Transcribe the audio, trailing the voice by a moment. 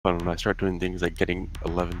fun when I start doing things like getting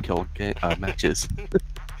 11 kill matches.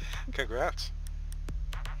 Congrats.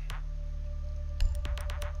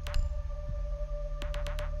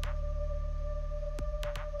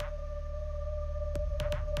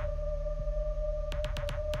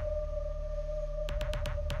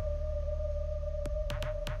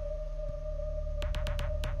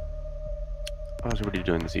 How's everybody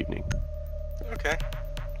doing this evening? Okay.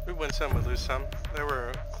 We win some, we lose some. There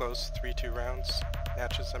were close 3-2 rounds.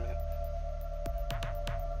 Matches, I mean.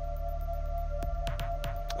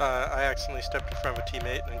 I accidentally stepped in front of a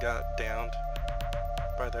teammate and got downed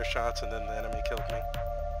by their shots, and then the enemy killed me.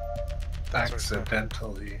 That sort of stuff.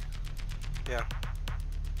 Accidentally. Yeah.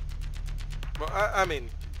 Well, I mean,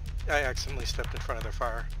 I accidentally stepped in front of their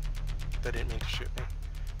fire. They didn't mean to shoot me.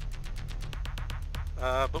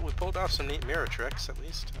 But we pulled off some neat mirror tricks, at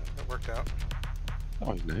least. That worked out.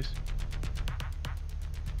 Oh, nice.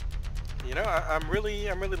 You know, I'm really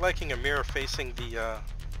liking a mirror facing the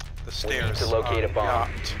stairs. We need to locate a bomb.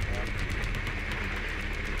 Yacht. Yeah.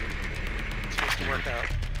 Seems to work out.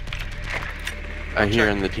 I hear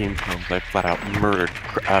in the team films I flat out murdered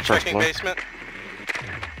first Checking floor. basement.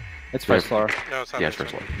 It's first floor. No, it's not. Yeah, it's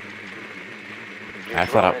first basement. floor. Your I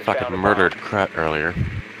flat drone out has fucking found a murdered bomb. Crut earlier.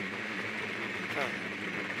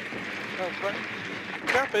 Oh, but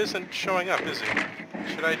Crap isn't showing up, is he?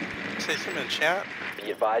 Should I say something in chat? Be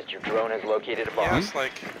advised your drone has located a bomb.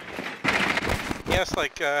 Yes,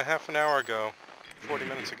 like half an hour ago, 40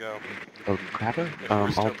 minutes ago. Oh, Crapper? If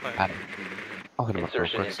we're still playing. I'll hit him up real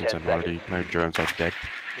Insertion quick in since 10 I'm already, my drone's like dead.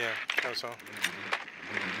 Yeah, that was all.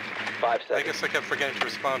 5 I seconds. guess I kept forgetting to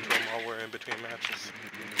respond to him while we're in between matches.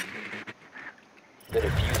 The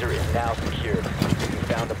diffuser is now secured. You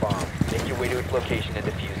found a bomb. Make your way to its location and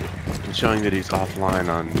defuse it. It's showing that he's offline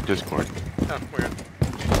on Discord. Oh, weird.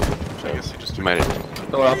 So I guess he just You might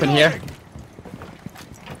have... Door open here.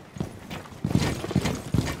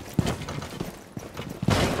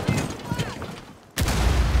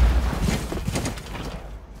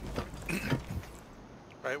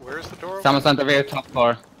 Right, where is the door? Someone's on the very top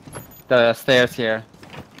floor. The stairs here.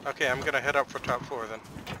 Okay, I'm gonna head up for top floor then.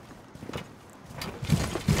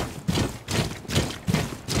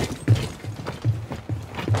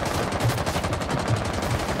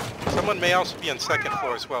 Someone may also be on second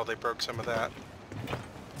floor as well. They broke some of that.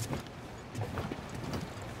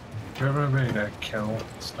 Do you have a way to kill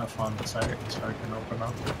stuff on the site so I can open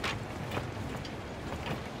up?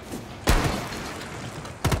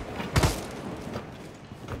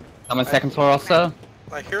 Someone second floor also.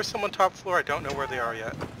 I hear someone top floor. I don't know where they are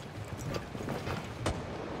yet.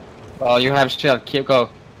 Well, you have shield. Keep go.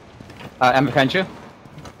 I'm behind you.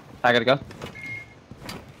 I gotta go.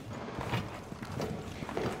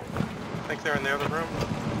 I think they're in the other room.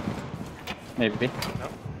 Maybe.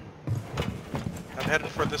 Nope. I'm heading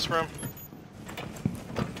for this room.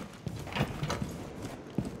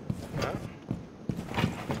 No?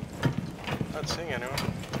 Not seeing anyone.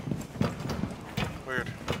 Weird.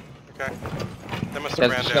 Okay. They must have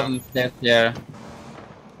There's a ran shield down. on the stairs here.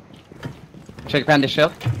 Check behind the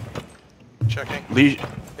shield. Checking.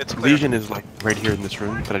 It's clear. Legion is like right here in this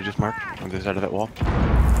room that I just marked on the side of that wall.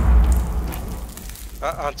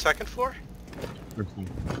 On second floor?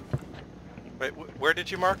 Wait, where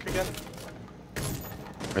did you mark again?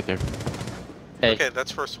 Right there. Hey. Okay,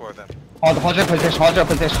 that's first floor then. Hold your position. Hold your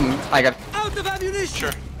position. I got. Out of ammunition!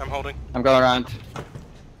 Sure, I'm holding. I'm going around.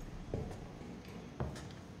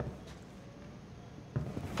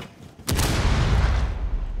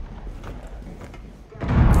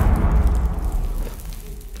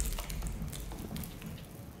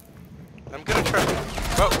 I'm gonna try.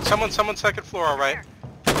 Whoa, someone second floor, alright.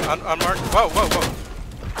 On mark. Whoa, whoa, whoa.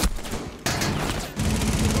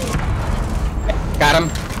 Got him.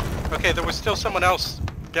 Okay, there was still someone else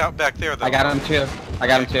out back there though. I got him too. I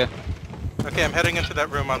got him too. Okay, I'm heading into that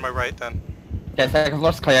room on my right then. Okay, second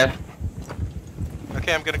floor's clear.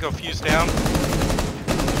 Okay, I'm gonna go fuse down.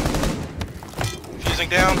 Fusing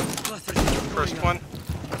down. First one.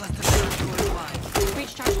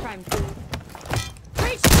 Breach charge prime.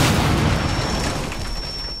 Breach!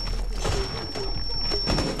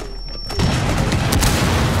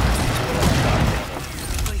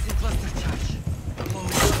 Placing cluster charge.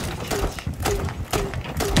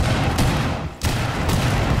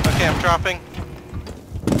 Okay, I'm dropping.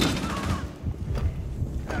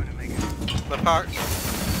 The park.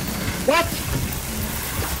 What?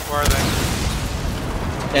 Where are they?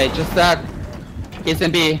 Okay, just he's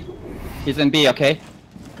in B. He's in B, okay?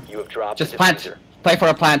 You have dropped Just the plant. diffuser. Play for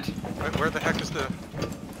a plant. Where the heck is the...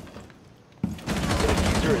 The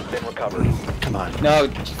diffuser has been recovered. Come on. No,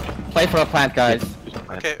 just play for a plant, guys.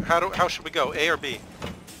 Okay, how should we go? A or B?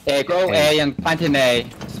 Go A and plant in A.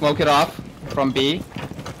 Smoke it off from B.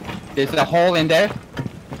 There's a hole in there.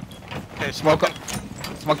 Okay, Smoke smoking.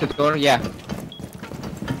 Smoke the door, yeah.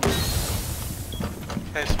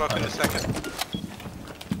 Okay, smoke in a second.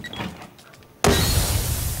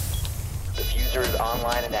 Diffuser is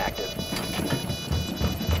online and active.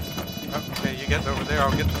 Oh, okay, you get over there,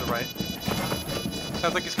 I'll get to the right.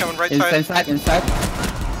 Sounds like he's coming right side. Inside.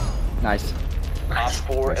 Nice. Op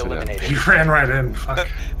 4 He eliminated. ran right in. Fuck.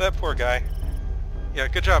 That poor guy. Yeah,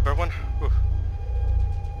 good job, everyone. Oof.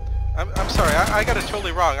 I'm sorry, I got it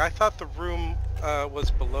totally wrong. I thought the room was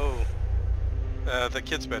below the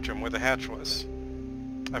kids' bedroom where the hatch was.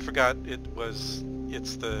 I forgot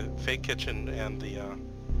it's the fake kitchen and the,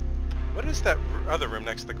 what is that other room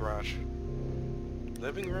next to the garage?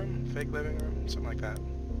 Living room? Fake living room? Something like that.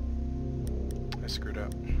 I screwed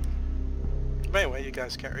up. But anyway, you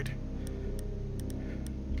guys carried.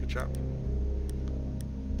 Good job.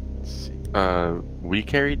 Let's see. We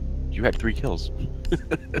carried. You had 3 kills.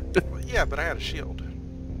 Well, yeah, but I had a shield.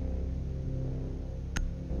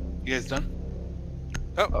 You guys done?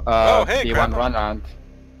 Oh, hey, B1 Grandpa. run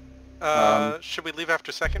round. Should we leave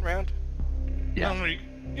after second round? Yeah. No, you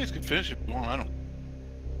guys can finish if you want. I don't.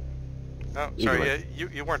 Oh, Either sorry, way.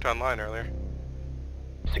 you weren't online earlier.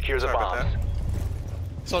 Secure the Sorry about bombs. that.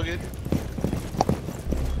 It's all good.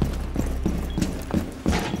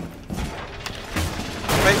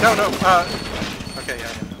 Wait, no. Okay,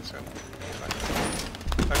 yeah, that's good.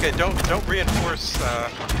 Fine. Okay, don't reinforce.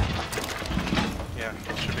 Yeah,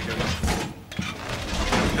 it should be good.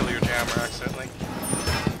 Don't kill your jammer accidentally.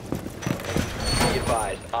 Be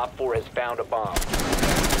advised, Op 4 has found a bomb.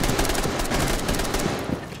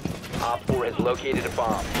 Op 4 has located a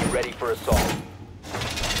bomb. Be ready for assault.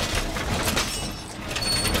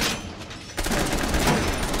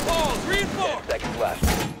 Balls, 10 reinforce! seconds left.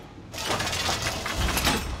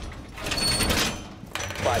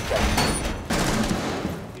 5 seconds.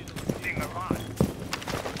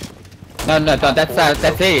 No,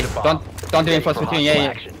 that's A. Don't Ready reinforce for between hostile A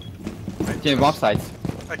action. between both sides.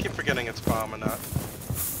 I keep forgetting it's bomb and not.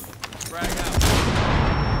 Frag out.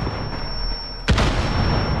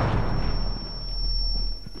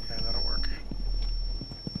 Okay, that'll work.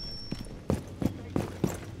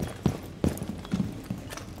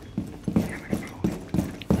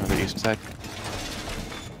 On the east side.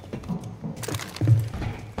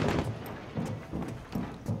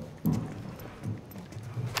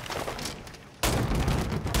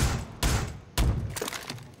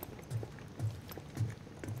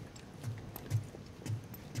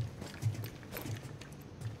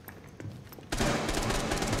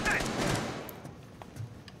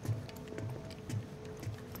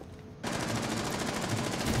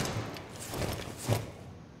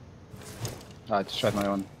 I destroyed my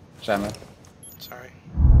own jammer. Sorry.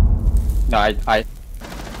 No, I.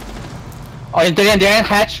 Oh, in the end,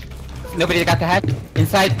 hatch. Nobody got the hatch.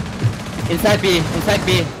 Inside B.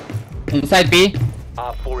 Inside B.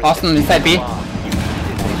 Op 4 is Austin, inside B. bomb.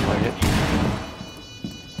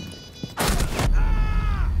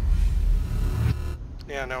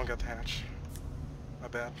 Yeah, no one got the hatch. My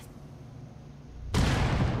bad.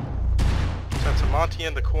 So it's a Monty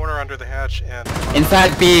in the corner under the hatch and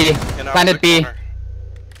Inside B. in Planet opposite B. corner.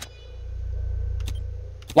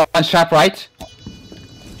 One sharp right.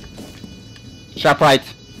 Sharp right.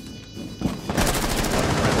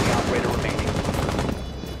 Friendly operator remaining.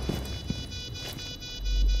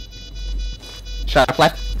 Sharp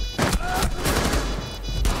left.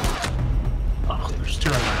 Oh, there's 2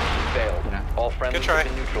 in there. Failed. Yeah. All friendlies try. have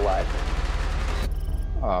been neutralized.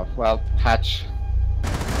 Oh, well, hatch.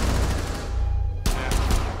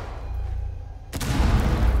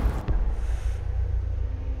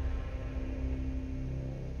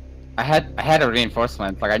 I had a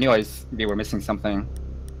reinforcement. Like I knew we were missing something.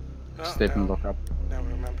 Just didn't look up. Now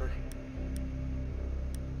remember.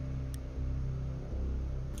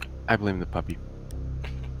 I blame the puppy.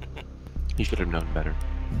 He should have known better.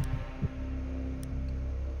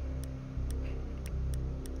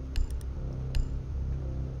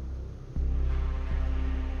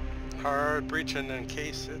 Hard breaching in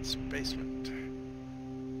case it's basement.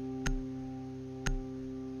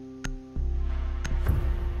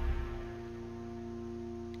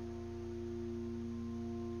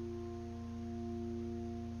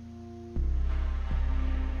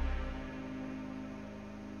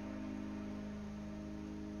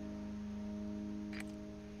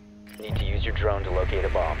 Need to use your drone to locate a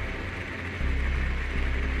bomb.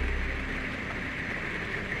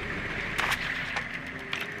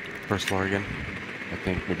 First floor again. I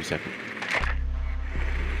think maybe second.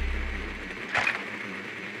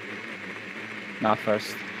 Not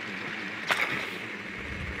first.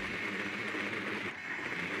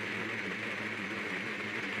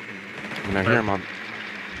 And I hear him on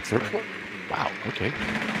third floor? Wow, okay.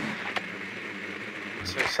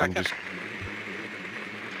 So I'm second, just,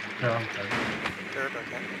 Yeah, I'm third. third,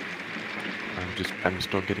 okay. I'm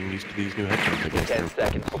still getting used to these new headshots. I guess 10 they're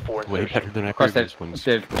seconds before way insertion. better than my Of course, previous ones.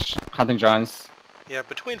 they're hunting Johns. Yeah,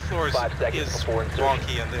 between floors 5 seconds is before insertion.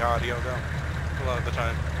 wonky in the audio though, a lot of the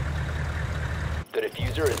time. The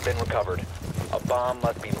diffuser has been recovered. A bomb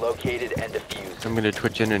must be located and defused. I'm gonna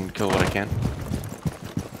twitch in and kill what I can.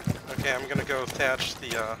 Okay, I'm gonna go thatch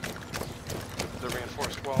the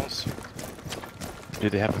reinforced walls. Do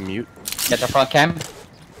they have a mute? Get the front cam.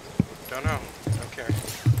 Don't know. Okay.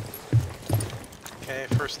 Okay,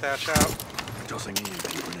 first thatch out. Tossing in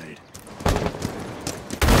a grenade.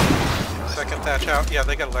 Second thatch out. Yeah,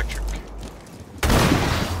 they got electric.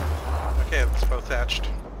 Okay, it's both thatched.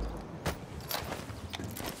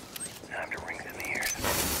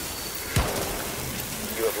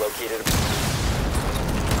 You have located a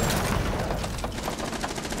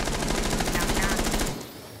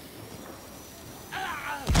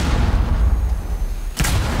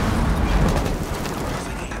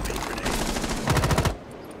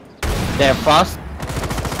They're fast.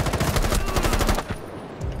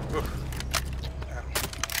 Oof.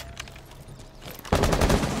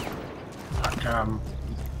 Fuck,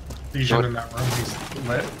 Legion in that room. He's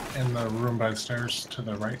lit in the room by the stairs to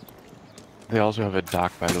the right. They also have a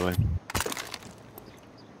dock, by the way.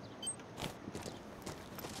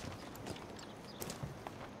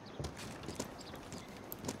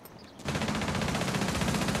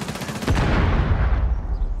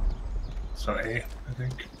 So A, I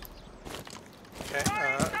think. Okay,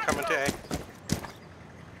 coming to A.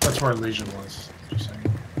 That's where Legion was. Just saying.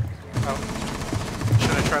 Oh.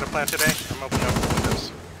 Should I try to plant it A? I'm opening up the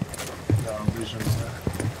windows. No, Legion's there.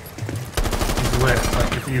 He's lit.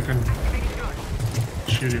 Like if you can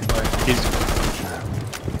shoot him, like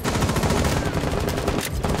He's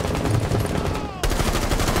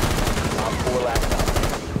Op 4 last stop.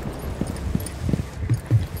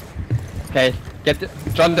 Okay, get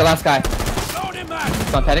John, the last guy. Load him back!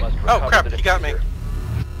 Synthetic. Must Oh recover crap, the he got me. diffuser.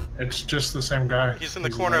 it's just the same guy. He's in the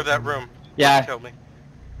corner of that room. Yeah. Killed me.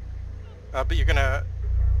 But you're gonna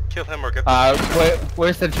kill him or get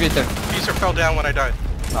Where's the diffuser? User fell down when I died.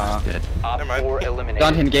 dead. Op Never mind. 4 eliminated.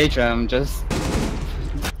 Don't engage him. Just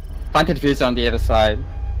plant the diffuser on the other side.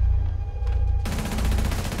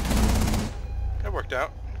 That worked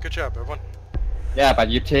out. Good job, everyone. Yeah, but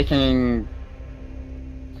you're taking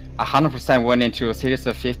 100% win into a series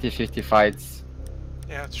of 50-50 fights.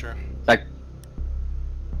 Yeah, that's true. Like,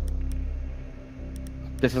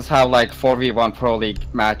 this is how like 4v1 Pro League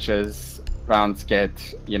matches rounds get,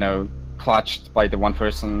 you know, clutched by the one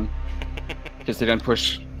person because they don't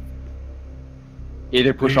push.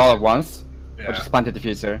 Either push all at once or Yeah. just plant the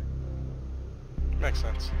diffuser. Makes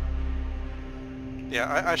sense.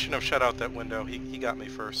 Yeah, I shouldn't have shut out that window. He got me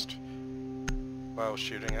first while I was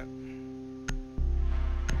shooting it.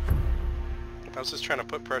 I was just trying to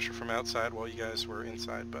put pressure from outside while you guys were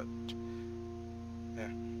inside, but yeah.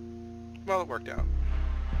 Well, it worked out.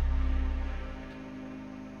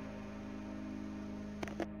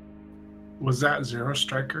 Was that Zero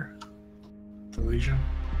Striker? The Legion?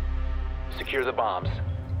 Secure the bombs.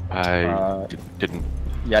 I didn't.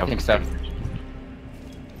 Yeah, I think so.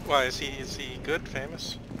 Why, is he good,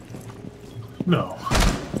 famous? No.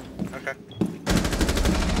 Okay.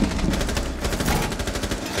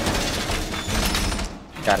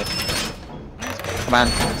 Got it. Come on.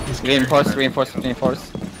 Reinforce, reinforce,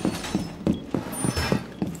 reinforce.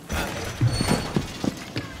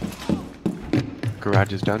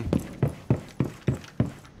 Garage is done.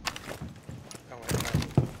 Oh, wait,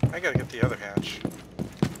 no. I gotta get the other hatch.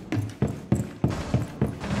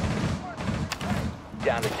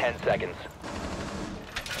 Down to 10 seconds.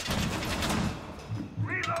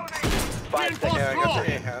 5 seconds. Yeah, I got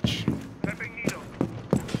the A hatch.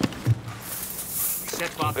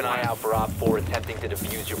 Keep an eye out for Op 4 attempting to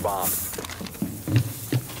defuse your bombs.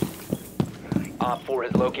 Op 4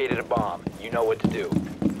 has located a bomb. You know what to do.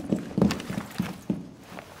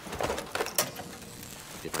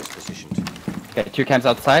 Device positioned. Okay, 2 cams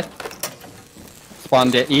outside. Spawn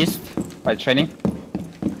the east by training.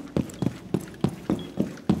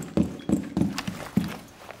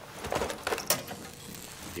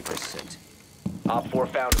 Device set. Op 4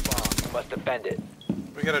 found a bomb. You must defend it.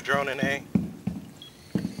 We got a drone in A.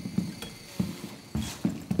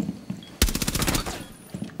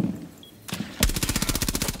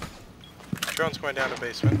 Drone's going down to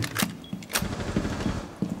basement.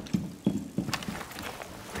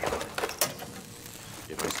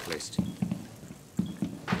 Device placed.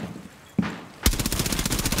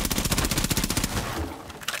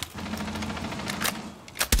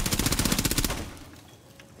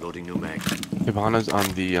 Ivana's on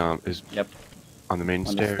the Yep. on the main On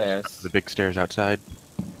the stairs, stairs. the big stairs outside.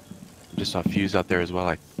 Just saw Fuse out there as well.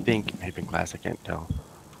 I think it may have been glass. I can't tell.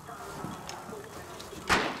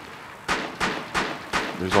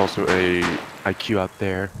 There's also a IQ out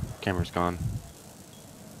there. Camera's gone.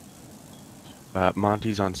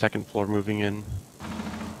 Monty's on second floor, moving in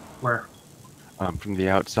Where? from the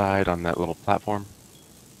outside on that little platform.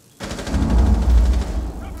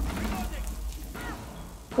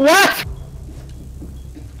 What?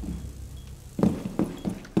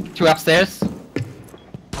 2 upstairs.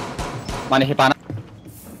 Money Hibana.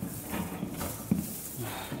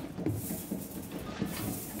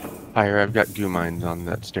 Fire, I've got goo mines on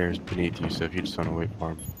that stairs beneath you, so if you just want to wait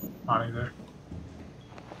for him. Not either.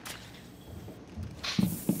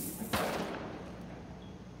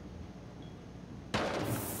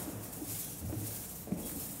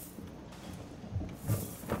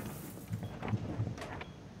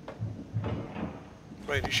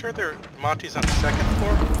 Wait, you sure Monty's on the second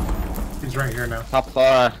floor? He's right here now. Top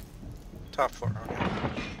floor. Top floor, okay.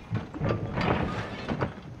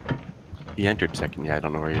 He entered second, yeah, I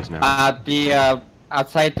don't know where he is now. The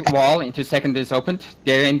outside wall into second is opened.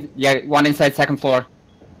 They're in, yeah, one inside second floor.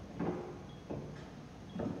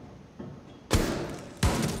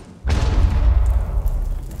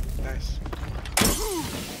 Nice.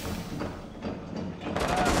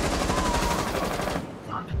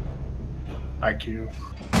 IQ.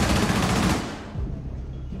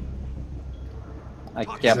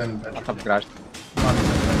 Yep, in on top of the garage. Monty's in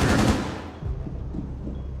bedroom.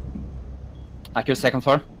 IQ second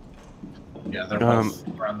floor. Yeah, they're both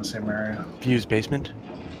around the same area. Fuse basement.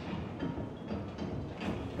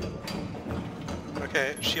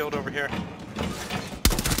 Okay, shield over here.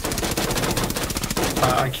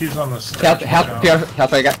 IQ's on the stairs. Help,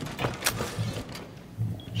 help, I got.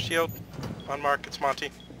 Shield on mark, it's Monty.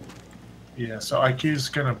 Yeah, so IQ's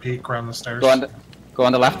gonna peek around the stairs. Go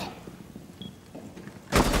on the left.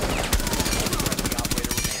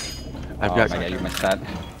 I've Oh got my god, you missed that.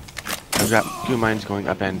 I've got goo mines going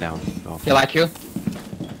up and down. So. Kill IQ.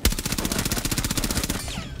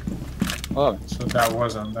 Oh, So that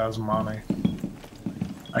was Monty.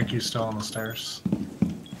 IQ's still on the stairs.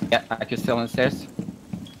 yeah, IQ still on the stairs.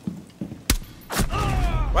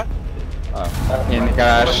 What? Oh, in the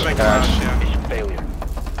garage. Opening Garage. garage, yeah. Mission failure.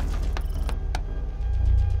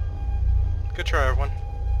 Good try, everyone.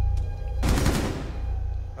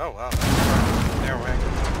 Oh wow, narrow angle.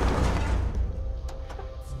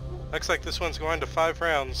 Looks like this one's going to 5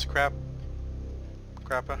 rounds. Crappa.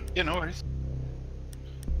 Yeah, no worries.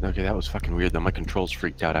 Okay, that was fucking weird though. My controls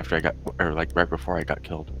freaked out after I got, or like right before I got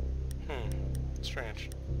killed. Strange.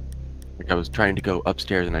 Like I was trying to go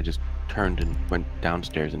upstairs and I just turned and went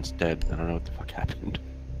downstairs instead. I don't know what the fuck happened.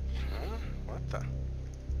 What the?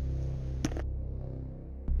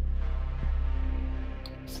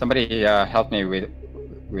 Somebody help me with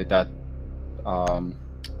that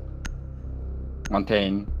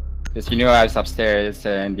Montaigne. Because you knew I was upstairs,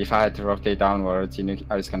 and if I had to rotate downwards, you knew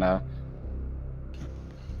I was gonna.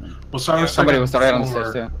 Well, so I was Somebody second was already on the floor.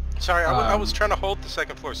 stairs too. Sorry, I was trying to hold the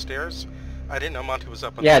second floor stairs. I didn't know Monty was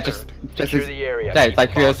up on Yeah, the just third. Secure the area. yeah, it's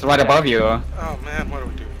like he was right above you. Oh man, what do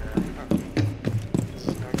we do here? This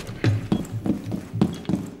is not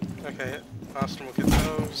good. Okay, Austin will get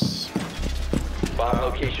those. Bomb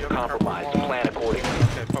location the other purple compromised. wall. Plan accordingly.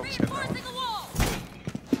 Okay, Pope's got that one.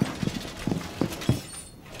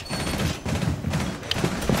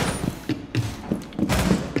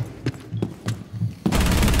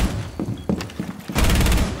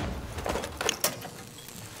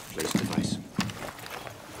 Place device.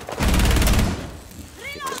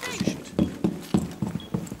 Device positioned.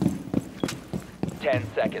 10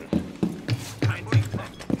 seconds.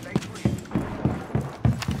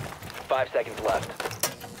 5 seconds left.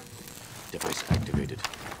 Device activated.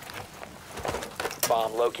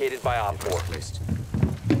 Bomb located by Op 4. Placed.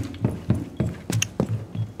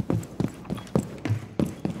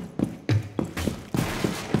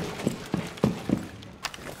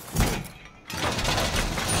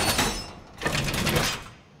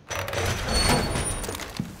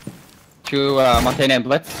 To Montaigne and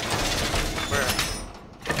Blitz. Where?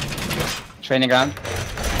 Training ground.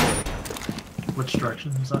 Which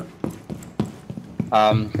direction is that?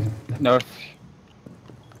 North.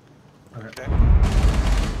 Okay.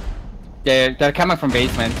 Okay. They're coming from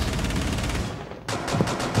basement.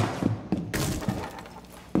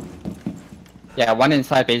 Yeah, one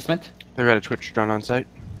inside basement. They've got a Twitch drone on site.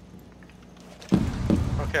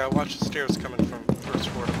 Okay, I watch the stairs coming from first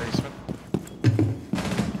floor to basement.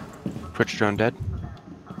 Twitch drone dead.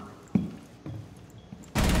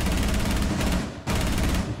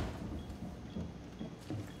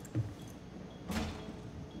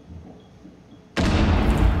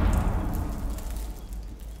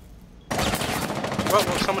 Whoa,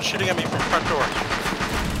 someone's shooting at me from front door.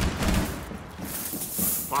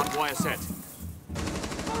 Barbed wire set.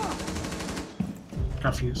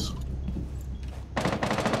 Confused.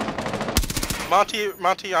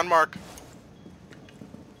 Monty on mark.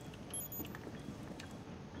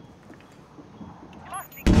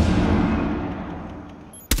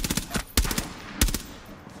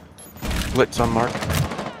 Blitz on mark.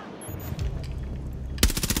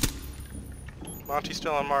 Monty's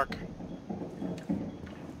still on mark.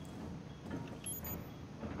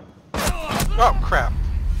 Oh, crap.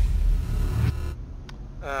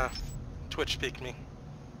 Twitch peeked me.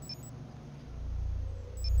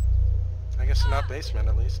 I guess not basement,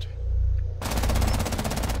 at least.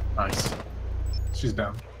 Nice. She's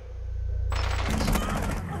down.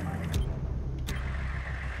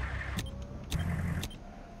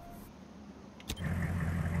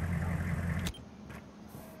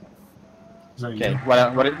 Is that Okay, you?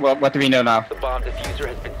 what do we know now? The bomb diffuser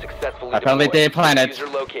has been successfully Apparently deployed. they planted.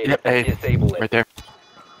 Diffuser located. Yep, hey, Disable it. right there.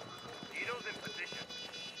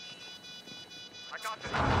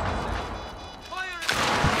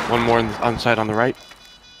 One more on site on the right.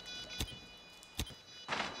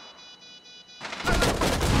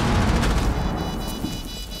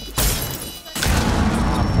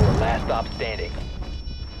 For last stop standing.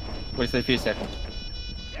 Where's the fuser?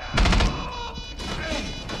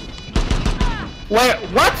 Where?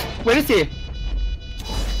 What? Where is he?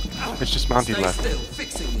 It's just Monty left.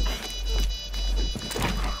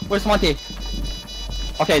 Where's Monty?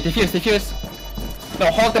 Okay, defuse. No,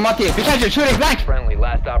 hold the Monty. Because you're shooting blank. Friendly,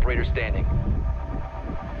 last operator standing.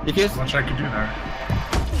 Defuse. Much I could do there.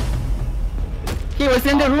 He was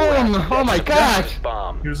in the Op 4 has room. Oh my possession of god. this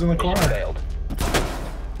bomb. He was in the Mission corner. failed.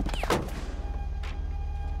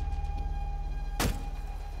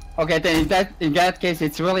 Okay, then in that case,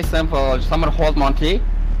 it's really simple. Someone hold Monty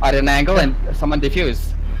at an angle and someone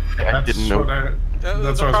defuse. I didn't know.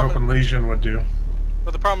 That's what I was hoping Legion would do.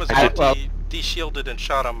 But the problem is Monty de-shielded and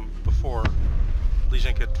shot him before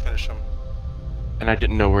Legion could finish him. And I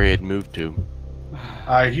didn't know where he had moved to.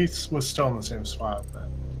 He was still in the same spot. But...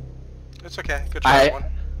 It's okay. Good job, everyone.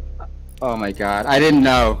 Oh my god, I didn't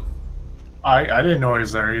know. I didn't know he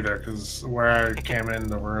was there either, because where I came in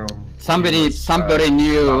the room... Somebody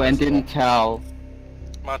knew and didn't tell.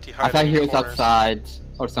 Monty I thought hiding he in was corners. outside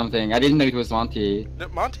or something. I didn't know it was Monty. No,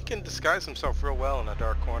 Monty can disguise himself real well in a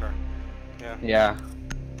dark corner. Yeah. Yeah.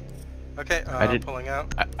 Okay, I did- pulling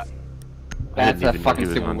out. I That's didn't a even know he fucking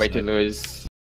was stupid on way to site. lose.